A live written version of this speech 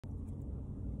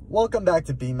Welcome back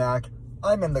to Bmack.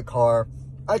 I'm in the car.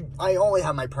 I only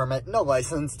have my permit, no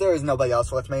license. There is nobody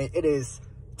else with me. It is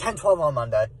 10:12 on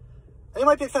Monday. And you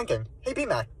might be thinking, hey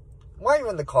Bmack, why are you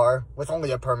in the car with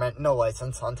only a permit, no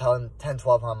license on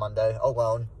 10:12 on Monday,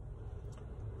 alone?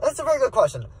 That's a very good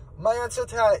question. My answer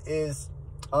to that is,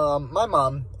 my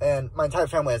mom and my entire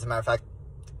family, as a matter of fact,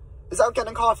 is out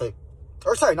getting coffee.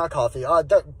 Or sorry, not coffee.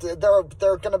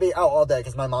 They're gonna be out all day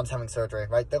because my mom's having surgery,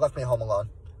 right? They left me home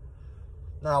alone.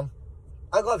 Now,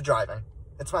 I love driving.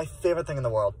 It's my favorite thing in the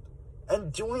world.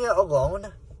 And doing it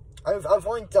alone, I've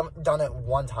only done it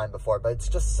one time before, but it's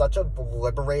just such a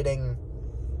liberating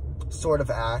sort of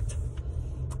act.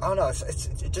 I don't know, it's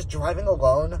just driving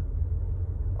alone.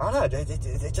 I don't know,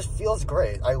 it just feels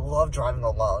great. I love driving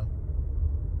alone.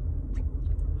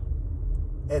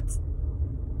 I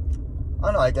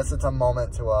don't know, I guess it's a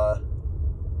moment to, I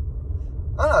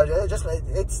don't know,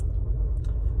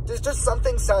 there's just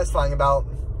something satisfying about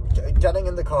getting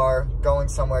in the car, going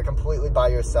somewhere completely by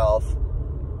yourself,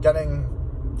 getting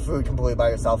food completely by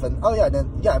yourself, and, oh yeah,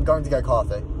 I'm going to get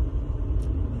coffee.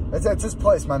 It's this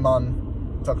place my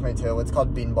mom took me to. It's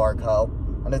called Bean Bar Co.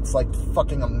 And it's, like,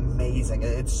 fucking amazing.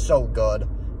 It's so good.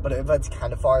 But if it's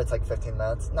kind of far, it's, like, 15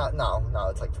 minutes. No,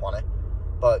 it's, like, 20.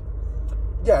 But,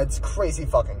 yeah, it's crazy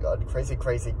fucking good. Crazy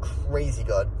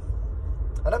good.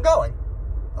 And I'm going.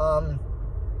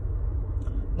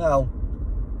 Now,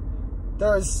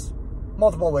 there's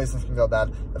multiple ways this can go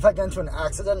bad. If I get into an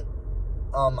accident,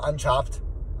 I'm chopped.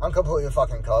 I'm completely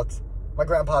fucking cooked. My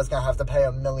grandpa's gonna have to pay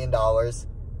 $1 million,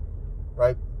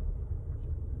 right?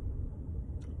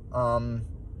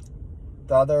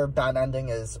 The other bad ending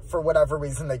is, for whatever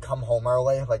reason, they come home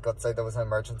early. Like, let's say there was an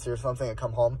emergency or something, they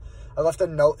come home. I left a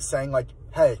note saying, like,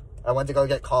 hey, I went to go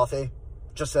get coffee,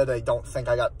 just so they don't think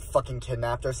I got fucking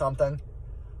kidnapped or something.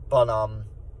 But,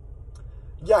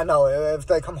 yeah, no, if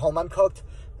they come home, I'm cooked.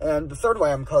 And the third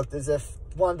way I'm cooked is if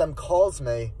one of them calls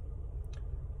me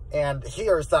and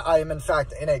hears that I am, in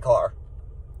fact, in a car.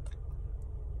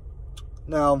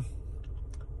 Now,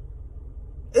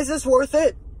 is this worth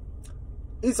it?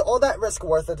 Is all that risk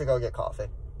worth it to go get coffee?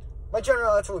 My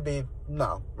general answer would be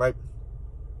no, right?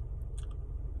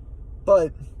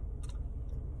 But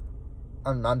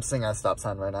I'm seeing a stop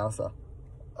sign right now, so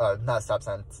not a stop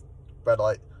sign, it's red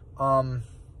light.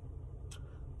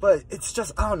 But it's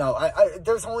just, I don't know,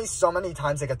 there's only so many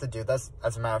times I get to do this.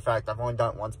 As a matter of fact, I've only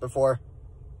done it once before.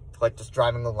 Like, just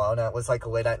driving alone, and it was, like,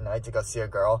 late at night to go see a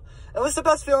girl. It was the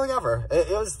best feeling ever.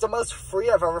 It was the most free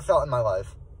I've ever felt in my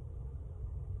life.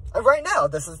 And right now,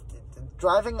 this is,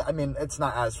 driving, I mean, it's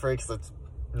not as free, because it's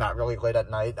not really late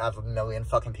at night. I have a million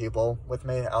fucking people with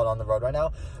me out on the road right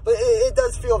now. But it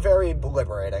does feel very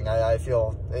liberating. I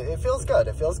feel, it feels good.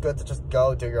 It feels good to just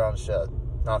go do your own shit.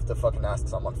 Not have to fucking ask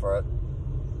someone for it.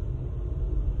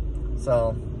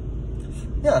 So,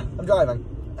 yeah, I'm driving.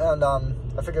 And,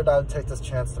 I figured I would take this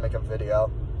chance to make a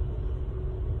video.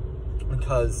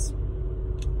 Because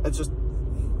it's just,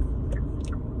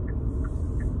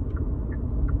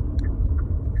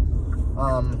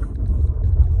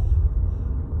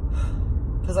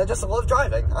 because I just love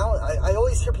driving. I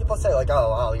always hear people say, like,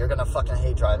 oh, you're gonna fucking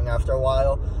hate driving after a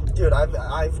while. Dude,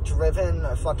 I've driven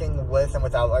fucking with and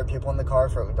without other people in the car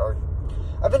or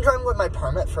I've been driving with my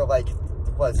permit for, like,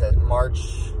 what is it, March,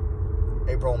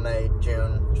 April, May,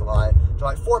 June, July,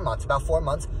 4 months, about 4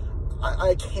 months.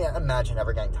 I can't imagine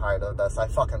ever getting tired of this. I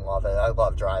fucking love it. I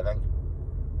love driving.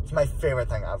 It's my favorite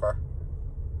thing ever.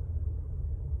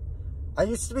 I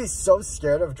used to be so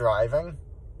scared of driving,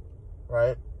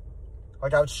 right?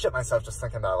 Like, I would shit myself just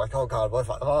thinking about it. Like, oh God,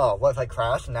 what if I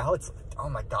crash? And now it's like, oh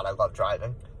my God, I love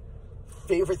driving.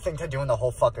 Favorite thing to do in the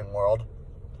whole fucking world.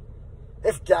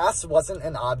 If gas wasn't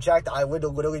an object, I would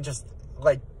literally just,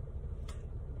 like,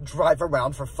 drive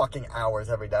around for fucking hours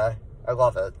every day. I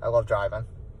love it. I love driving.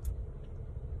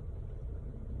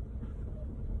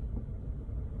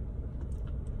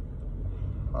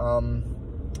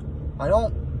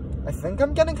 I think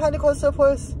I'm getting kind of close to the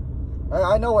place.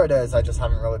 I know where it is, I just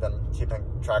haven't really been keeping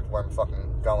track of where I'm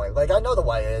fucking going. Like, I know the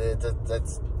way,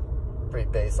 it's pretty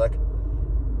basic.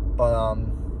 But,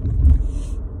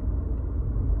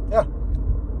 yeah.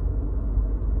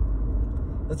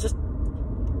 It's just,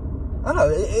 I don't know,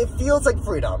 it feels like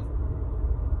freedom.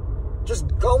 Just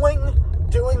going,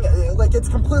 doing, like, it's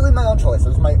completely my own choice. It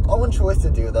was my own choice to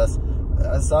do this.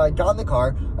 So I got in the car,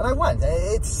 and I went.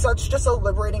 It's such just a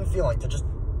liberating feeling to just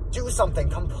do something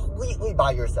completely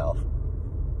by yourself.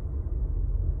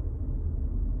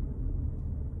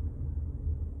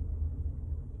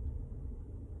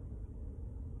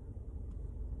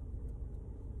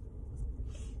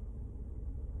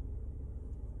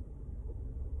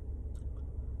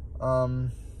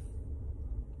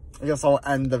 I guess I'll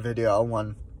end the video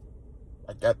when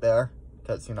I get there.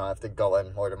 Because, you know, I have to go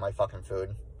and order my fucking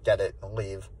food, get it, and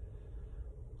leave.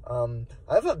 I'm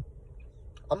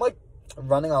like,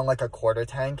 running on, like, a quarter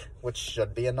tank, which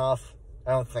should be enough.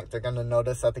 I don't think they're gonna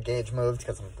notice that the gauge moved,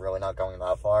 because I'm really not going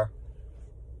that far.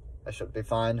 I should be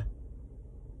fine.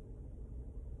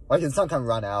 Like, it's not gonna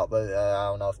run out, but I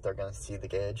don't know if they're gonna see the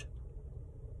gauge.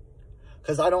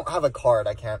 Because I don't have a card,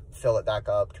 I can't fill it back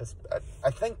up, because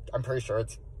I'm pretty sure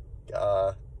it's,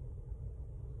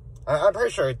 I'm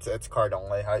pretty sure it's card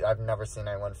only. I've never seen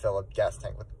anyone fill a gas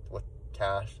tank with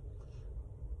cash.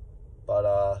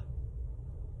 But,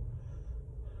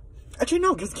 actually,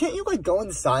 no, because can't you, like, go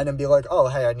inside and be like, oh,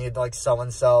 hey, I need, like,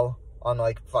 so-and-so on,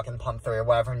 like, fucking pump 3 or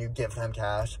whatever, and you give them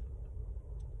cash?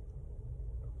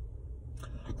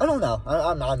 I don't know.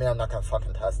 I mean, I'm not gonna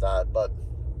fucking test that, but...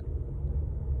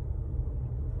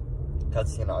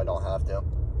 Because, you know, I don't have to.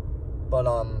 But,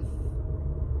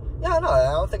 yeah, no,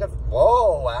 I don't think I've...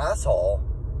 Whoa, asshole.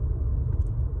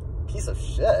 Piece of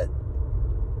shit.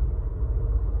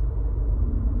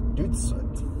 Dude's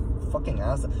fucking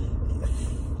asshole.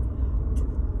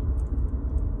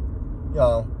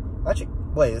 Yo, actually,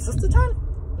 wait, is this the time?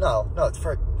 No, it's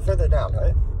further down,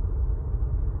 right?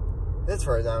 It's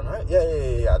further down, right?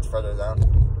 Yeah, it's further down.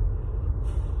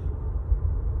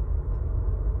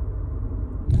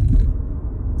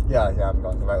 Yeah, I'm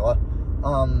going the right way.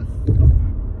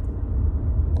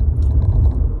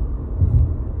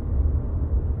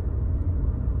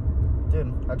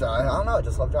 Dude, I don't know, I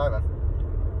just love driving.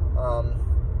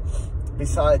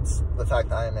 Besides the fact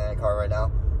that I'm in a car right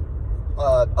now.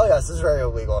 Oh yes, this is very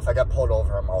illegal. If I get pulled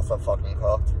over, I'm also fucking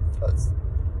cooked. Because,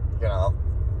 you know,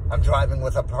 I'm driving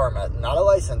with a permit. Not a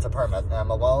license, a permit. And I'm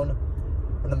alone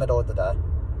in the middle of the day.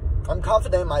 I'm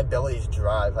confident in my ability to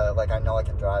drive. I know I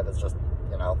can drive. It's just,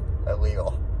 you know,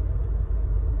 illegal.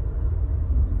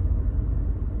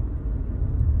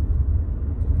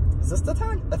 Is this the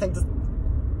turn? I think this...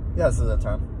 Yeah, this is the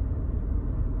turn.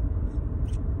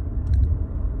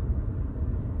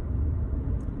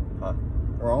 Huh.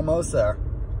 We're almost there.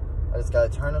 I just gotta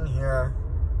turn in here.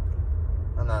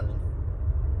 And then...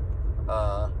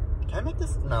 Can I make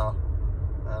this? No.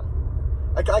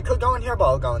 I could go in here, but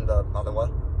I'll go in the other way.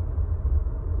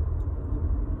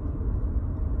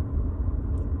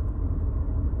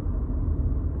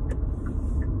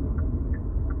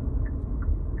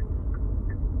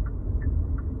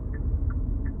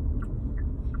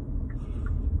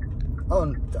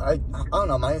 Oh, I don't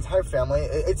know, my entire family,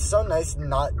 it's so nice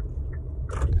not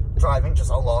driving just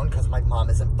alone, because my mom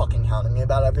isn't fucking hounding me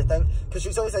about everything, because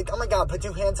she's always like, oh my god, put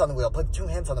 2 hands on the wheel, put 2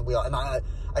 hands on the wheel, and I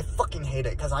fucking hate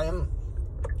it, because I am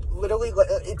literally,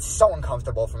 it's so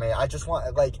uncomfortable for me. I just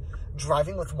want, like,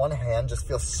 driving with 1 hand just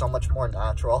feels so much more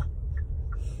natural.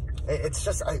 It's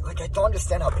just, I don't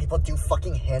understand how people do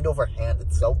fucking hand over hand.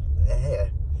 It's so,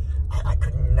 I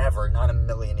could never, not a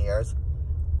million years.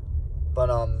 But,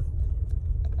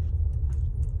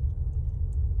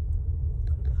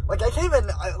 like,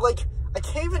 I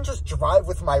can't even just drive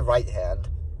with my right hand.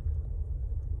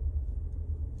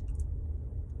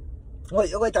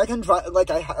 Like, I can drive,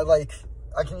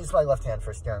 I can use my left hand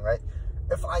for steering, right?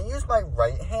 If I use my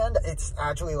right hand, it's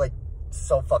actually, like,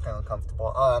 so fucking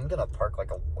uncomfortable. I'm gonna park,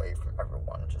 like, away from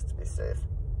everyone just to be safe.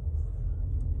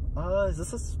 Is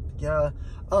this yeah.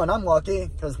 Oh, and I'm lucky,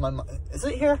 because my mom, is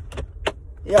it here?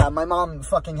 Yeah, my mom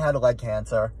fucking had leg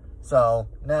cancer. So,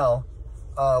 now,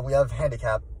 we have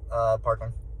handicap,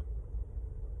 parking.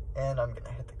 And I'm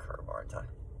gonna hit the curb, aren't I?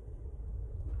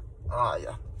 Ah,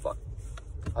 yeah, fuck.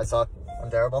 I suck. I'm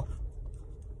terrible.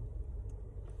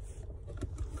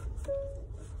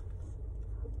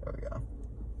 There we go.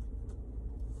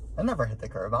 I never hit the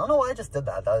curb. I don't know why I just did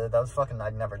that. That was fucking,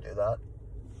 I'd never do that.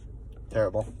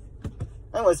 Terrible.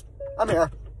 Anyways, I'm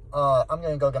here. I'm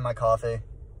gonna go get my coffee.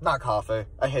 Not coffee.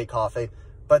 I hate coffee.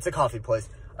 But it's a coffee place.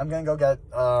 I'm gonna go get,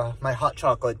 my hot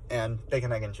chocolate and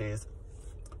bacon, egg, and cheese.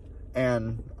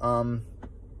 And, I'm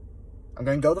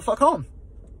gonna go the fuck home.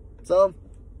 So,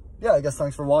 yeah, I guess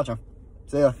thanks for watching.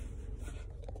 See ya.